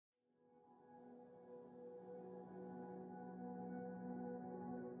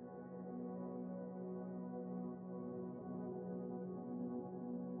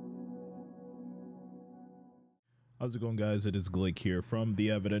How's it going, guys? It is Glick here from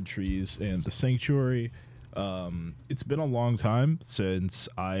the Evidentries and the Sanctuary. It's been a long time since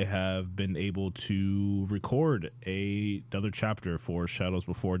I have been able to record another chapter for Shadows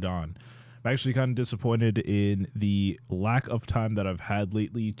Before Dawn. I'm actually kind of disappointed in the lack of time that I've had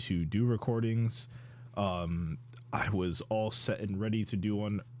lately to do recordings. I was all set and ready to do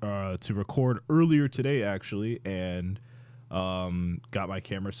one to record earlier today, actually, and got my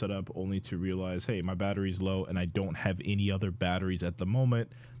camera set up only to realize, hey, my battery's low and I don't have any other batteries at the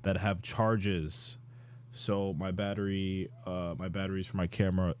moment that have charges. So my batteries for my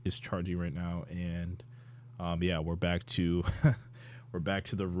camera is charging right now, and yeah, we're back to we're back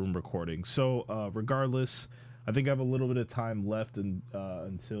to the room recording. So regardless, I think I have a little bit of time left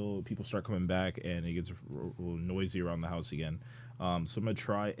until people start coming back and it gets a little noisy around the house again. So I'm gonna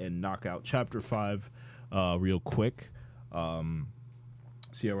try and knock out chapter 5 real quick.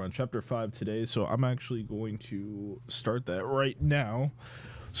 So yeah, we're on chapter 5 today, so I'm actually going to start that right now.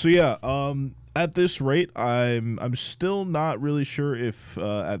 So yeah, at this rate, I'm still not really sure if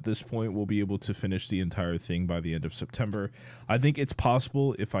at this point we'll be able to finish the entire thing by the end of September. I think it's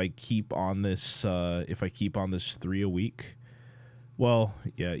possible if I keep on this 3 a week. Well,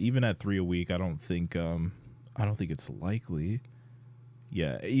 yeah, even at 3 a week, I don't think it's likely.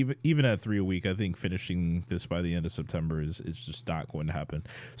 Yeah, even at 3 a week, I think finishing this by the end of September is just not going to happen.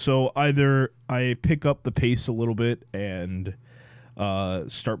 So either I pick up the pace a little bit and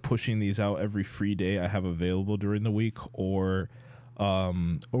start pushing these out every free day I have available during the week, or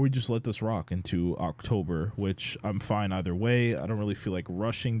we just let this rock into October, which I'm fine either way. I don't really feel like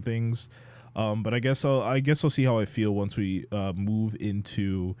rushing things, but I guess I'll see how I feel once we move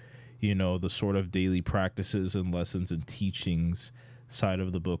into, you know, the sort of daily practices and lessons and teachings side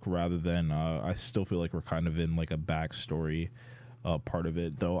of the book, rather than I still feel like we're kind of in like a backstory part of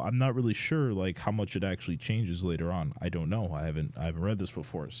it, though I'm not really sure like how much it actually changes later on. I don't know. I haven't read this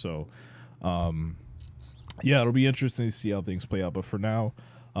before, so yeah, it'll be interesting to see how things play out. But for now,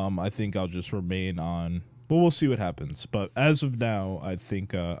 I think I'll just remain on. But we'll see what happens. But as of now, I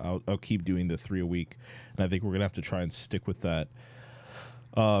think I'll keep doing the 3 a week, and I think we're gonna have to try and stick with that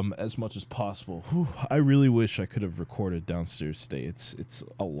as much as possible. Whew, I really wish I could have recorded downstairs today. It's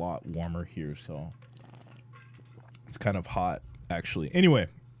a lot warmer here, so it's kind of hot actually. Anyway,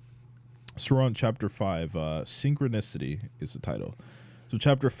 so we're on chapter 5. Synchronicity is the title. So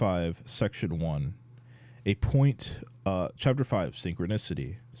chapter 5, section 1, chapter 5,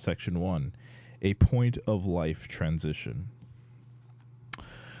 Synchronicity, section 1, a point of life transition.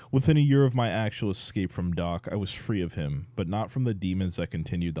 Within a year of my actual escape from Doc, I was free of him, but not from the demons that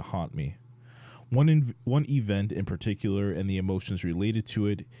continued to haunt me. One event in particular, and the emotions related to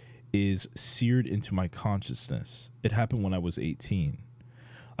it, is seared into my consciousness. It happened when I was 18.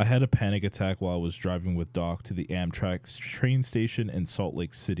 I had a panic attack while I was driving with Doc to the Amtrak train station in Salt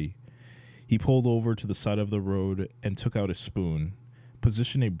Lake City. He pulled over to the side of the road and took out a spoon,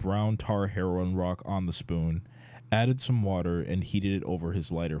 positioned a brown tar heroin rock on the spoon, added some water, and heated it over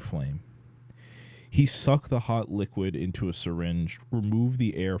his lighter flame. He sucked the hot liquid into a syringe, removed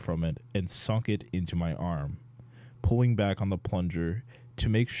the air from it, and sunk it into my arm, pulling back on the plunger to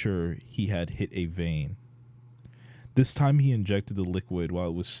make sure he had hit a vein. This time he injected the liquid while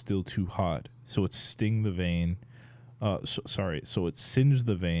it was still too hot, so it stinged the vein. So it singed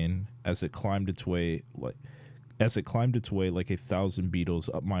the vein as it climbed its way like 1,000 beetles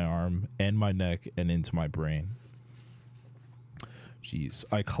up my arm and my neck and into my brain. Jeez,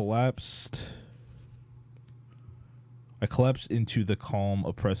 I collapsed into the calm,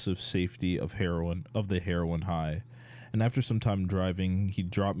 oppressive safety of the heroin high, and after some time driving, he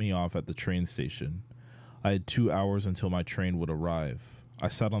dropped me off at the train station. I had 2 hours until my train would arrive. I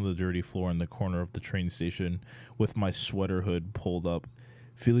sat on the dirty floor in the corner of the train station with my sweater hood pulled up,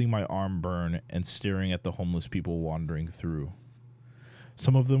 feeling my arm burn and staring at the homeless people wandering through.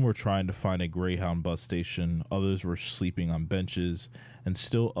 Some of them were trying to find a Greyhound bus station, others were sleeping on benches, and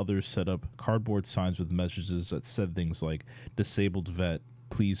still others set up cardboard signs with messages that said things like, "Disabled vet,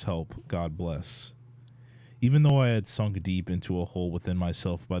 please help, God bless." Even though I had sunk deep into a hole within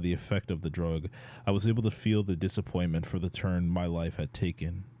myself by the effect of the drug, I was able to feel the disappointment for the turn my life had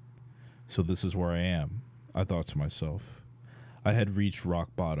taken. So this is where I am, I thought to myself. I had reached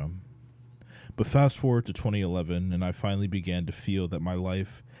rock bottom. But fast forward to 2011, and I finally began to feel that my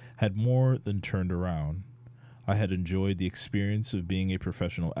life had more than turned around. I had enjoyed the experience of being a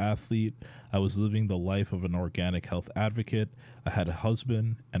professional athlete. I was living the life of an organic health advocate. I had a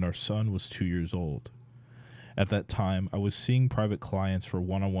husband, and our son was 2 years old. At that time, I was seeing private clients for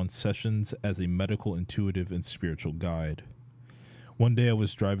one-on-one sessions as a medical intuitive and spiritual guide. One day I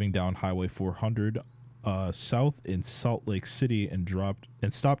was driving down Highway 400 south in Salt Lake City and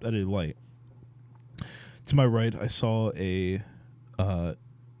stopped at a light. To my right, I saw a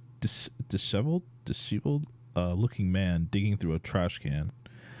disheveled looking man digging through a trash can.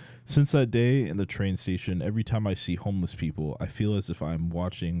 Since that day in the train station, every time I see homeless people, I feel as if I'm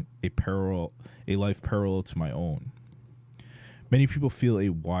watching a life parallel to my own. Many people feel a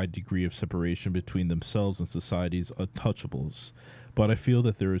wide degree of separation between themselves and society's untouchables, but I feel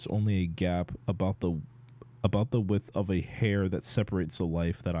that there is only a gap about the width of a hair that separates the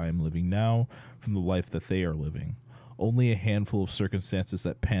life that I am living now from the life that they are living. Only a handful of circumstances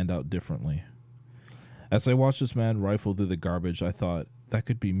that panned out differently. As I watched this man rifle through the garbage, I thought, that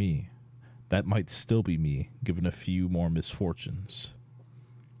could be me. That might still be me, given a few more misfortunes.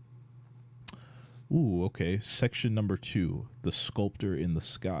 Ooh, okay. Section number 2, The Sculptor in the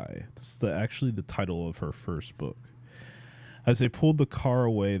Sky. This is actually the title of her first book. As I pulled the car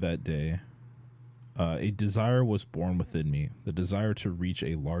away that day, a desire was born within me, the desire to reach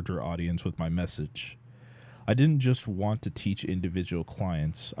a larger audience with my message. I didn't just want to teach individual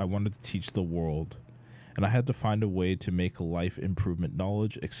clients, I wanted to teach the world. And I had to find a way to make life improvement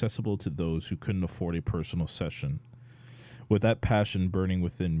knowledge accessible to those who couldn't afford a personal session. With that passion burning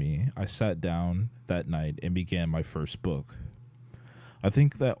within me, I sat down that night and began my first book. I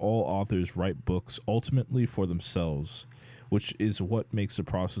think that all authors write books ultimately for themselves, which is what makes the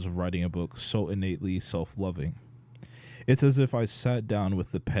process of writing a book so innately self-loving. It's as if I sat down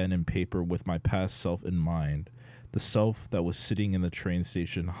with the pen and paper with my past self in mind, the self that was sitting in the train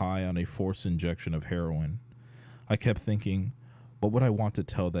station high on a forced injection of heroin. I kept thinking, what would I want to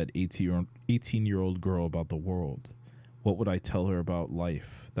tell that 18-year-old girl about the world? What would I tell her about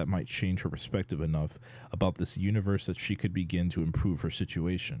life that might change her perspective enough about this universe that she could begin to improve her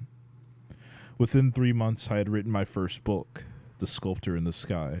situation? Within 3 months, I had written my first book, The Sculptor in the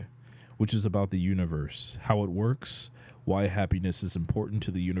Sky, which is about the universe, how it works, why happiness is important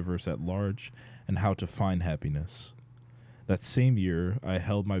to the universe at large, and how to find happiness. That same year, I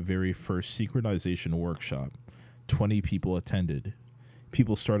held my very first synchronization workshop. 20 people attended.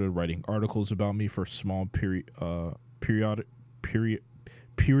 People started writing articles about me for small periodicals.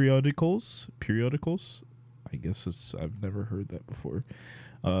 I guess I've never heard that before.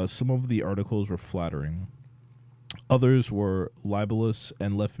 Some of the articles were flattering. Others were libelous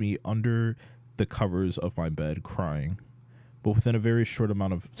and left me under the covers of my bed crying. But within a very short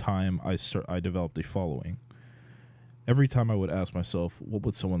amount of time, I developed a following. Every time I would ask myself, what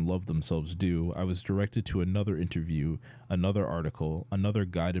would someone love themselves do, I was directed to another interview, another article, another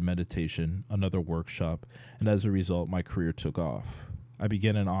guided meditation, another workshop, and as a result, my career took off. I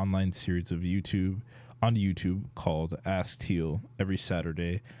began an online series of YouTube called Ask Teal. Every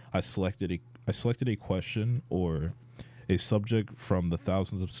Saturday, I selected a question or a subject from the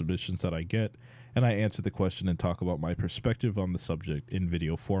thousands of submissions that I get, and I answer the question and talk about my perspective on the subject in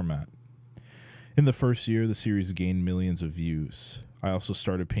video format. In the first year, the series gained millions of views. I also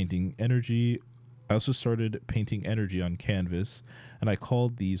started painting energy on canvas, and I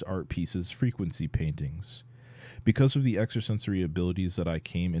called these art pieces frequency paintings. Because of the extrasensory abilities that I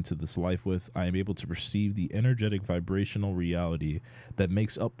came into this life with, I am able to perceive the energetic vibrational reality that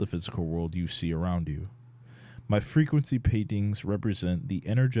makes up the physical world you see around you. My frequency paintings represent the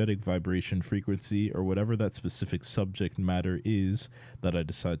energetic vibration frequency or whatever that specific subject matter is that I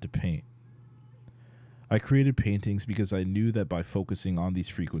decide to paint. I created paintings because I knew that by focusing on these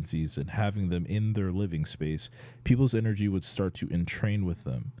frequencies and having them in their living space, people's energy would start to entrain with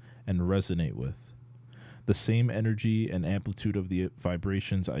them and resonate with. The same energy and amplitude of the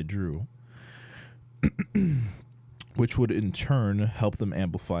vibrations I drew, which would in turn help them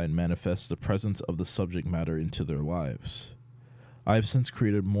amplify and manifest the presence of the subject matter into their lives. I have since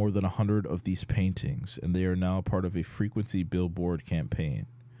created more than 100 of these paintings, and they are now part of a frequency billboard campaign.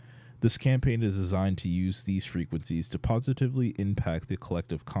 This campaign is designed to use these frequencies to positively impact the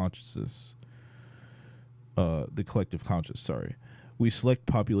collective conscious. We select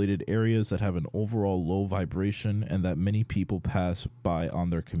populated areas that have an overall low vibration and that many people pass by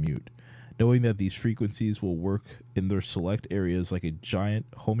on their commute, knowing that these frequencies will work in their select areas like a giant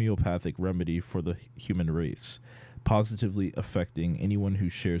homeopathic remedy for the human race, positively affecting anyone who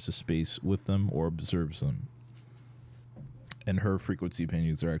shares a space with them or observes them. And her frequency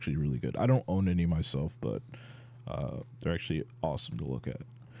paintings are actually really good. I don't own any myself, but they're actually awesome to look at.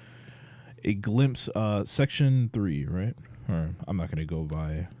 A glimpse, section 3, right? Or I'm not going to go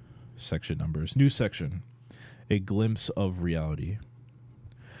by section numbers. New section, a glimpse of reality.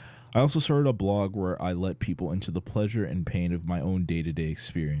 I also started a blog where I let people into the pleasure and pain of my own day-to-day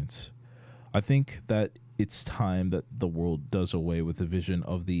experience. I think that it's time that the world does away with the vision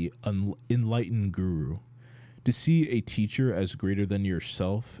of the enlightened guru. To see a teacher as greater than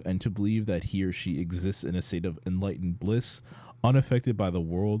yourself and to believe that he or she exists in a state of enlightened bliss, unaffected by the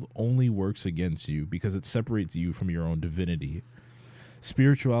world, only works against you because it separates you from your own divinity.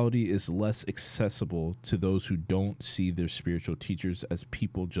 Spirituality is less accessible to those who don't see their spiritual teachers as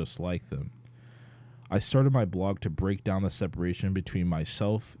people just like them. I started my blog to break down the separation between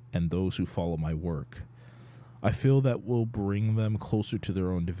myself and those who follow my work. I feel that will bring them closer to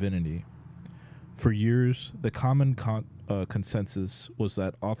their own divinity. For years, the common consensus was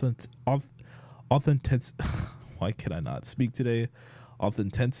that why can I not speak today? Oh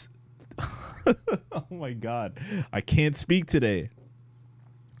my god, I can't speak today.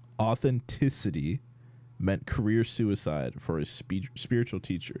 Authenticity meant career suicide for a spiritual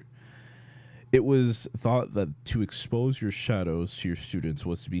teacher. It was thought that to expose your shadows to your students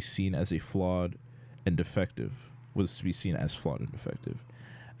was to be seen as flawed and defective,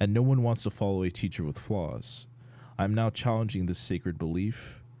 and no one wants to follow a teacher with flaws. I am now challenging this sacred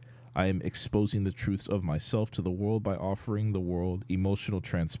belief. I am exposing the truths of myself to the world by offering the world emotional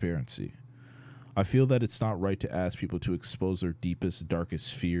transparency. I feel that it's not right to ask people to expose their deepest,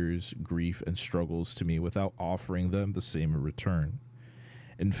 darkest fears, grief, and struggles to me without offering them the same in return.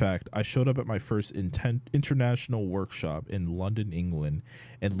 In fact, I showed up at my first international workshop in London, England,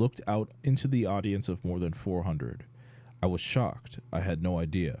 and looked out into the audience of more than 400. I was shocked. I had no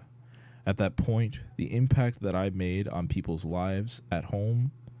idea. At that point, the impact that I made on people's lives at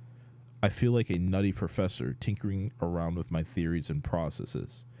home, I feel like a nutty professor tinkering around with my theories and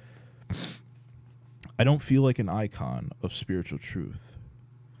processes. I don't feel like an icon of spiritual truth.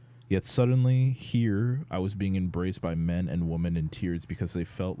 Yet suddenly, here, I was being embraced by men and women in tears because they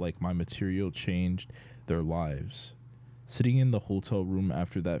felt like my material changed their lives. Sitting in the hotel room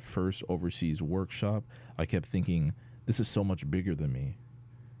after that first overseas workshop, I kept thinking, this is so much bigger than me.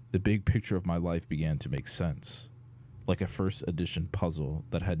 The big picture of my life began to make sense, like a first edition puzzle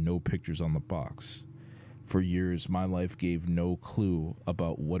that had no pictures on the box. For years, my life gave no clue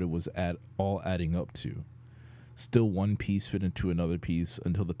about what it was all adding up to. Still, one piece fit into another piece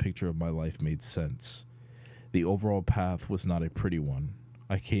until the picture of my life made sense. The overall path was not a pretty one.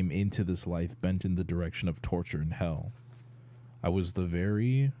 I came into this life bent in the direction of torture and hell. I was the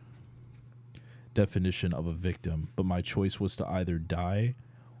very definition of a victim, but my choice was to either die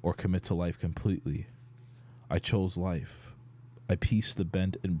or commit to life completely. I chose life. I pieced the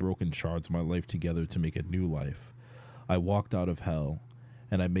bent and broken shards of my life together to make a new life. I walked out of hell,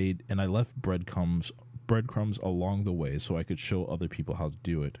 and I left breadcrumbs along the way so I could show other people how to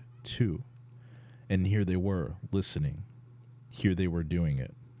do it too. And here they were, listening. Here they were doing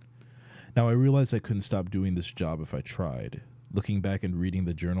it. Now I realized I couldn't stop doing this job if I tried. Looking back and reading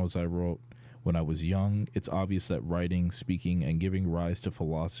the journals I wrote when I was young, it's obvious that writing, speaking, and giving rise to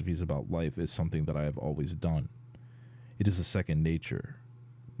philosophies about life is something that I have always done. It is a second nature.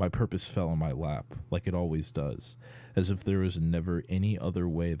 My purpose fell in my lap, like it always does, as if there was never any other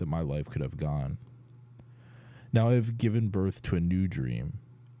way that my life could have gone. Now I have given birth to a new dream,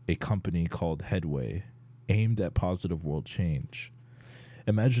 a company called Headway, aimed at positive world change.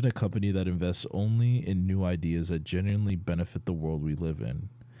 Imagine a company that invests only in new ideas that genuinely benefit the world we live in.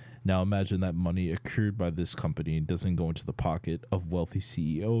 Now imagine that money accrued by this company doesn't go into the pocket of wealthy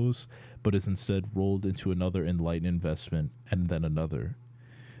CEOs, but is instead rolled into another enlightened investment and then another.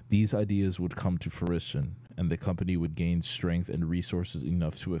 These ideas would come to fruition, and the company would gain strength and resources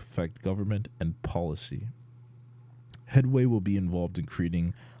enough to affect government and policy. Headway will be involved in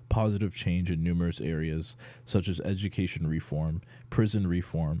creating positive change in numerous areas, such as education reform, prison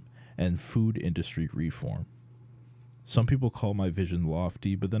reform, and food industry reform. Some people call my vision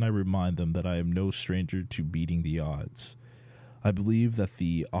lofty, but then I remind them that I am no stranger to beating the odds. I believe that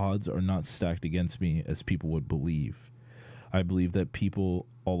the odds are not stacked against me as people would believe. I believe that people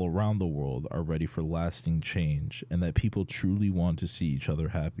all around the world are ready for lasting change and that people truly want to see each other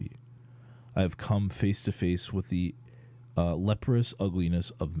happy. I have come face to face with the leprous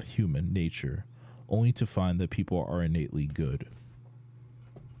ugliness of human nature, only to find that people are innately good.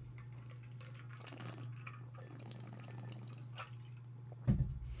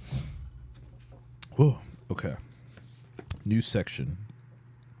 Whoa, okay. New section.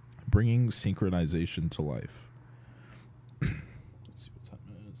 Bringing synchronization to life. Let's see what time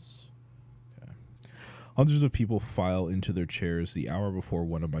it is. Okay. Hundreds of people file into their chairs the hour before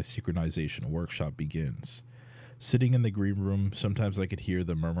one of my synchronization workshop begins. Sitting in the green room, sometimes I could hear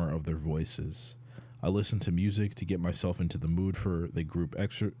the murmur of their voices. I listen to music to get myself into the mood for the group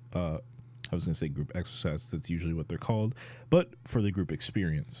group exercise, that's usually what they're called, but for the group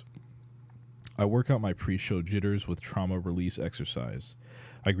experience. I work out my pre-show jitters with trauma release exercise.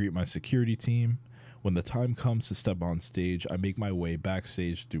 I greet my security team. When the time comes to step on stage, I make my way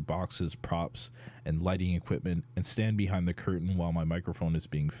backstage through boxes, props, and lighting equipment and stand behind the curtain while my microphone is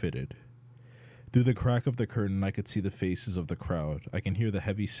being fitted. Through the crack of the curtain, I could see the faces of the crowd. I can hear the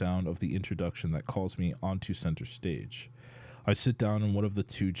heavy sound of the introduction that calls me onto center stage. I sit down in one of the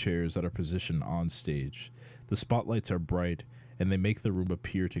 2 chairs that are positioned on stage. The spotlights are bright, and they make the room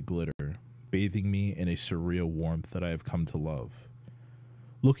appear to glitter, bathing me in a surreal warmth that I have come to love.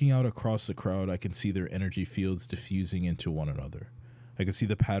 Looking out across the crowd, I can see their energy fields diffusing into one another. I can see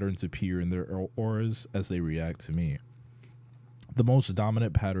the patterns appear in their auras as they react to me. The most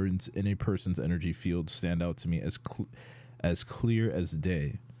dominant patterns in a person's energy field stand out to me as clear as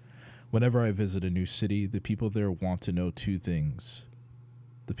day. Whenever I visit a new city, the people there want to know 2 things.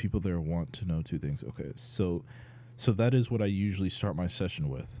 Okay, so that is what I usually start my session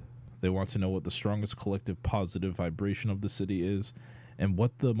with. They want to know what the strongest collective positive vibration of the city is and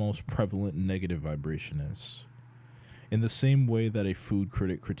what the most prevalent negative vibration is. In the same way that a food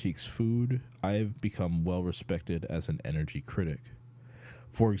critic critiques food, I have become well respected as an energy critic.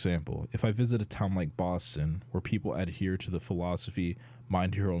 For example, if I visit a town like Boston, where people adhere to the philosophy,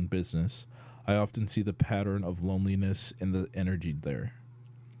 mind your own business, I often see the pattern of loneliness in the energy there.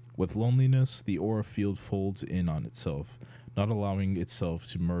 With loneliness, the aura field folds in on itself, not allowing itself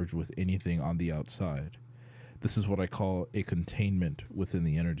to merge with anything on the outside. This is what I call a containment within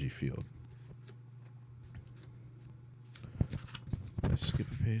the energy field. Did I skip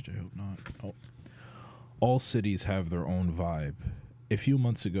a page? I hope not. Oh. All cities have their own vibe. A few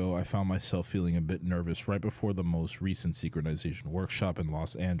months ago, I found myself feeling a bit nervous right before the most recent synchronization workshop in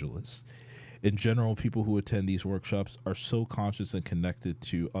Los Angeles. In general, people who attend these workshops are so conscious and connected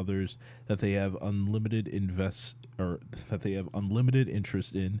to others that they have unlimited interest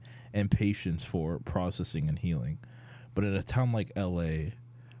in and patience for processing and healing. But in a town like LA,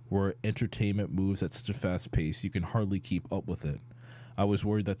 where entertainment moves at such a fast pace, you can hardly keep up with it. I was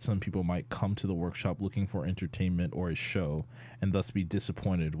worried that some people might come to the workshop looking for entertainment or a show, and thus be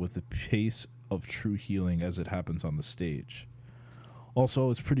disappointed with the pace of true healing as it happens on the stage. Also, I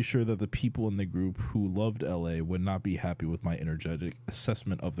was pretty sure that the people in the group who loved LA would not be happy with my energetic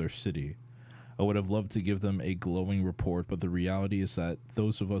assessment of their city. I would have loved to give them a glowing report, but the reality is that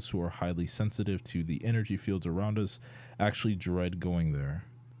those of us who are highly sensitive to the energy fields around us actually dread going there.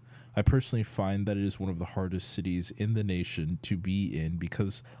 I personally find that it is one of the hardest cities in the nation to be in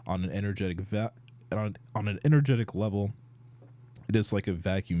because on an energetic level, it is like a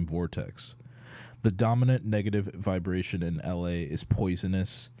vacuum vortex. The dominant negative vibration in LA is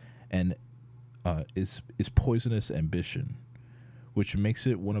poisonous and is poisonous ambition, which makes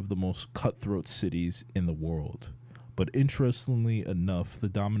it one of the most cutthroat cities in the world. But interestingly enough, the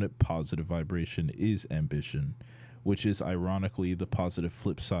dominant positive vibration is ambition, which is ironically the positive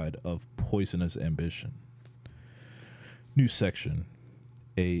flip side of poisonous ambition. New section,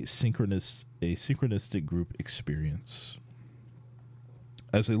 a synchronistic group experience.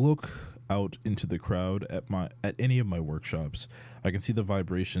 As I look out into the crowd at any of my workshops, I can see the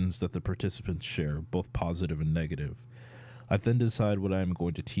vibrations that the participants share, both positive and negative. I then decide what I am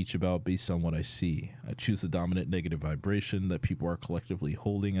going to teach about based on what I see. I choose the dominant negative vibration that people are collectively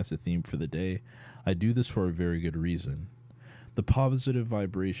holding as a theme for the day. I do this for a very good reason. The positive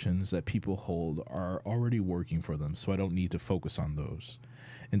vibrations that people hold are already working for them, so I don't need to focus on those.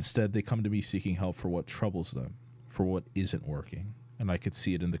 Instead, they come to me seeking help for what troubles them, for what isn't working, and I could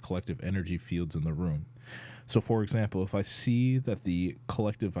see it in the collective energy fields in the room. So, for example, if I see that the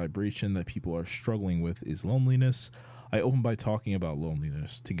collective vibration that people are struggling with is loneliness, I open by talking about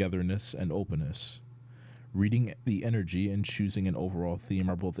loneliness, togetherness, and openness. Reading the energy and choosing an overall theme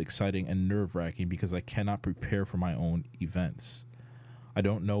are both exciting and nerve-wracking because I cannot prepare for my own events. I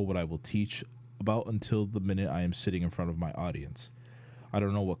don't know what I will teach about until the minute I am sitting in front of my audience. I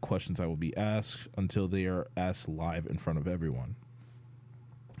don't know what questions I will be asked until they are asked live in front of everyone.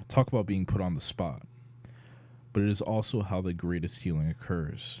 Talk about being put on the spot. But it is also how the greatest healing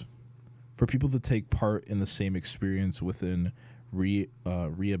occurs. For people to take part in the same experience within reality,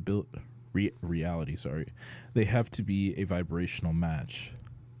 they have to be a vibrational match.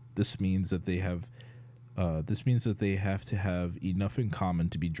 This means that they have to have enough in common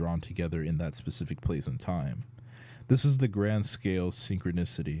to be drawn together in that specific place and time. This is the grand scale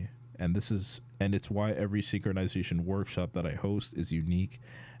synchronicity, and it's why every synchronization workshop that I host is unique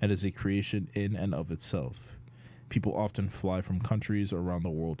and is a creation in and of itself. People often fly from countries around the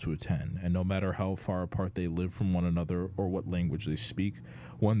world to attend, and no matter how far apart they live from one another or what language they speak,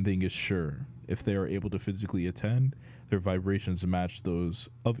 one thing is sure: if they are able to physically attend, Their vibrations match those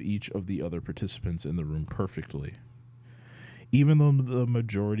of each of the other participants in the room perfectly. Even though the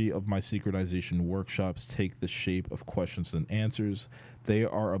majority of my synchronization workshops take the shape of questions and answers, they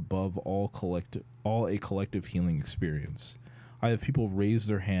are above all a collective healing experience. I have people raise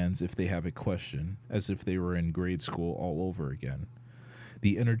their hands if they have a question, as if they were in grade school all over again.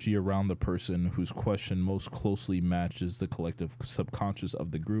 The energy around the person whose question most closely matches the collective subconscious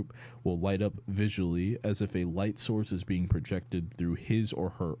of the group will light up visually as if a light source is being projected through his or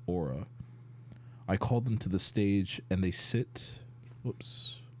her aura. I call them to the stage and they sit, and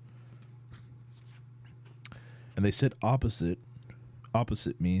they sit opposite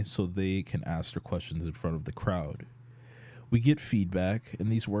me so they can ask their questions in front of the crowd. We get feedback,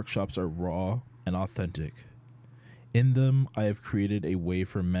 and these workshops are raw and authentic. In them, I have created a way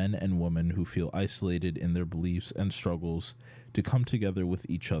for men and women who feel isolated in their beliefs and struggles to come together with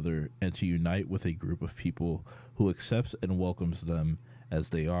each other and to unite with a group of people who accepts and welcomes them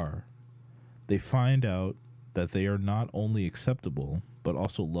as they are. They find out that they are not only acceptable, but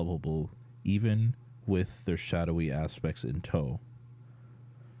also lovable, even with their shadowy aspects in tow.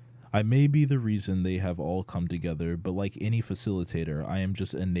 I may be the reason they have all come together, but like any facilitator, I am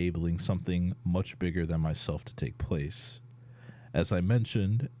just enabling something much bigger than myself to take place. As I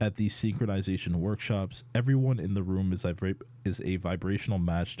mentioned, at these synchronization workshops, everyone in the room is a vibrational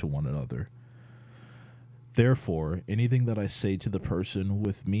match to one another. Therefore, anything that I say to the person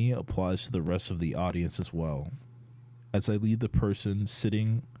with me applies to the rest of the audience as well. As I lead the person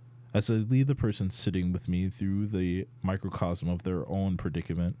sitting with me through the microcosm of their own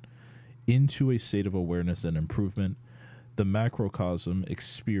predicament into a state of awareness and improvement, the macrocosm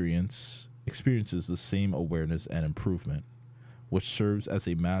experiences the same awareness and improvement, which serves as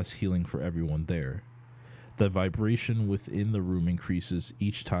a mass healing for everyone there. The vibration within the room increases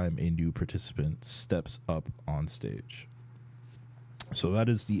each time a new participant steps up on stage. So that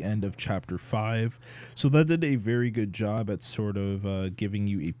is the end of chapter 5. So that did a very good job at sort of giving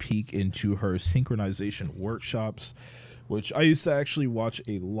you a peek into her synchronization workshops, which I used to actually watch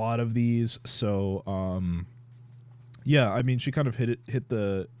a lot of these. So yeah, I mean, she kind of hit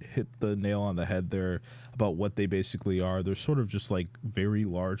the nail on the head there about what they basically are. They're sort of just like very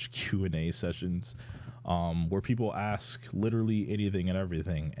large Q&A sessions where people ask literally anything and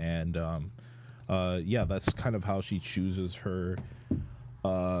everything. And yeah, that's kind of how she chooses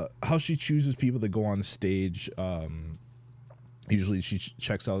people to go on stage. Usually she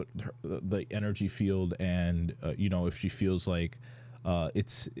checks out the energy field, and you know, if she feels like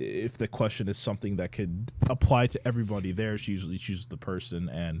if the question is something that could apply to everybody there, she usually chooses the person,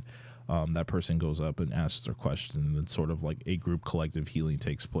 and that person goes up and asks their question, and then sort of like a group collective healing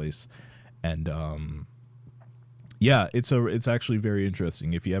takes place. And yeah, it's actually very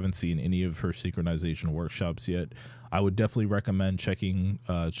interesting. If you haven't seen any of her synchronization workshops yet, I would definitely recommend checking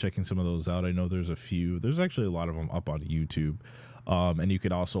some of those out. I know there's a few. There's actually a lot of them up on YouTube. And you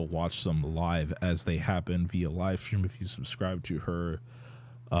could also watch them live as they happen via live stream if you subscribe to her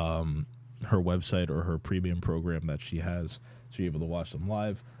website or her premium program that she has, so you're able to watch them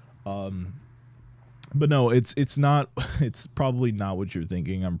live. But no, it's probably not what you're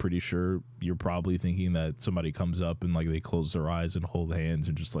thinking. I'm pretty sure you're probably thinking that somebody comes up and like they close their eyes and hold hands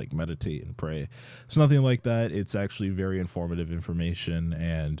and just like meditate and pray. It's nothing like that. It's actually very informative information.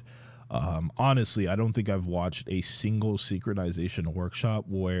 And honestly, I don't think I've watched a single synchronization workshop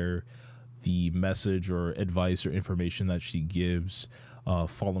where the message or advice or information that she gives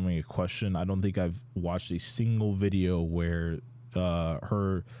following a question, I don't think I've watched a single video where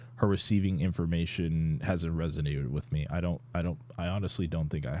her receiving information hasn't resonated with me. I honestly don't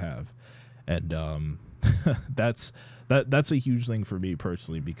think I have. And that's a huge thing for me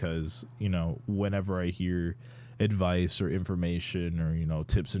personally, because, you know, whenever I hear advice or information or, you know,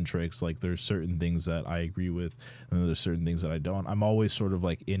 tips and tricks, like there's certain things that I agree with and there's certain things that I don't. I'm always sort of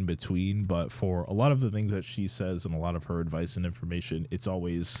like in between, but for a lot of the things that she says and a lot of her advice and information, it's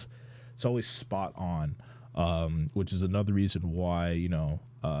always spot on. Which is another reason why, you know,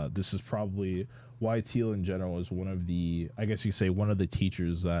 this is probably why Teal in general is one of the, I guess you say, one of the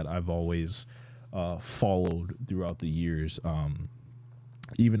teachers that I've always followed throughout the years.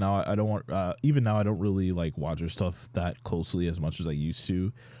 Even now I don't really like watch her stuff that closely as much as I used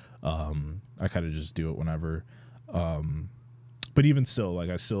to. I kind of just do it whenever. But even still, like,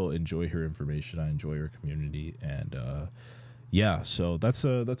 I still enjoy her information. I enjoy her community, and yeah, so that's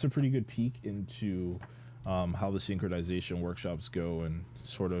a pretty good peek into how the synchronization workshops go and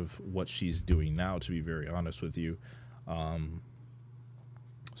sort of what she's doing now, to be very honest with you.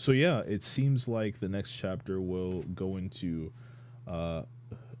 So yeah, it seems like the next chapter will go into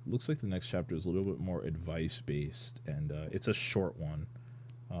looks like the next chapter is a little bit more advice based, and it's a short one.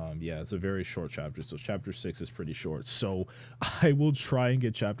 Yeah, it's a very short chapter. So chapter 6 is pretty short. So I will try and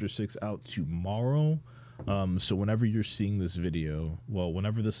get chapter 6 out tomorrow. So whenever you're seeing this video, well,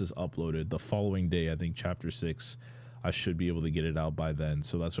 whenever this is uploaded, the following day, I think chapter 6, I should be able to get it out by then.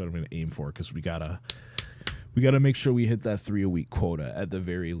 So that's what I'm going to aim for, because we gotta make sure we hit that 3 a week quota at the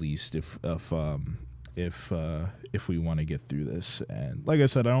very least, if we want to get through this. And like I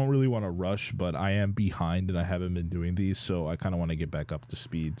said, I don't really want to rush, but I am behind and I haven't been doing these, so I kind of want to get back up to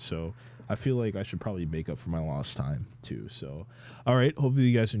speed. So I feel like I should probably make up for my lost time too. So all right, hopefully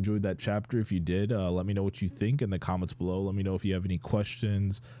you guys enjoyed that chapter. If you did, let me know what you think in the comments below. Let me know if you have any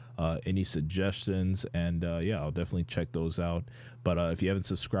questions, any suggestions, and yeah, I'll definitely check those out. But if you haven't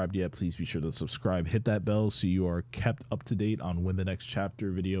subscribed yet, please be sure to subscribe, hit that bell so you are kept up to date on when the next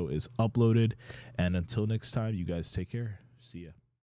chapter video is uploaded. And until next time, you guys take care. See ya.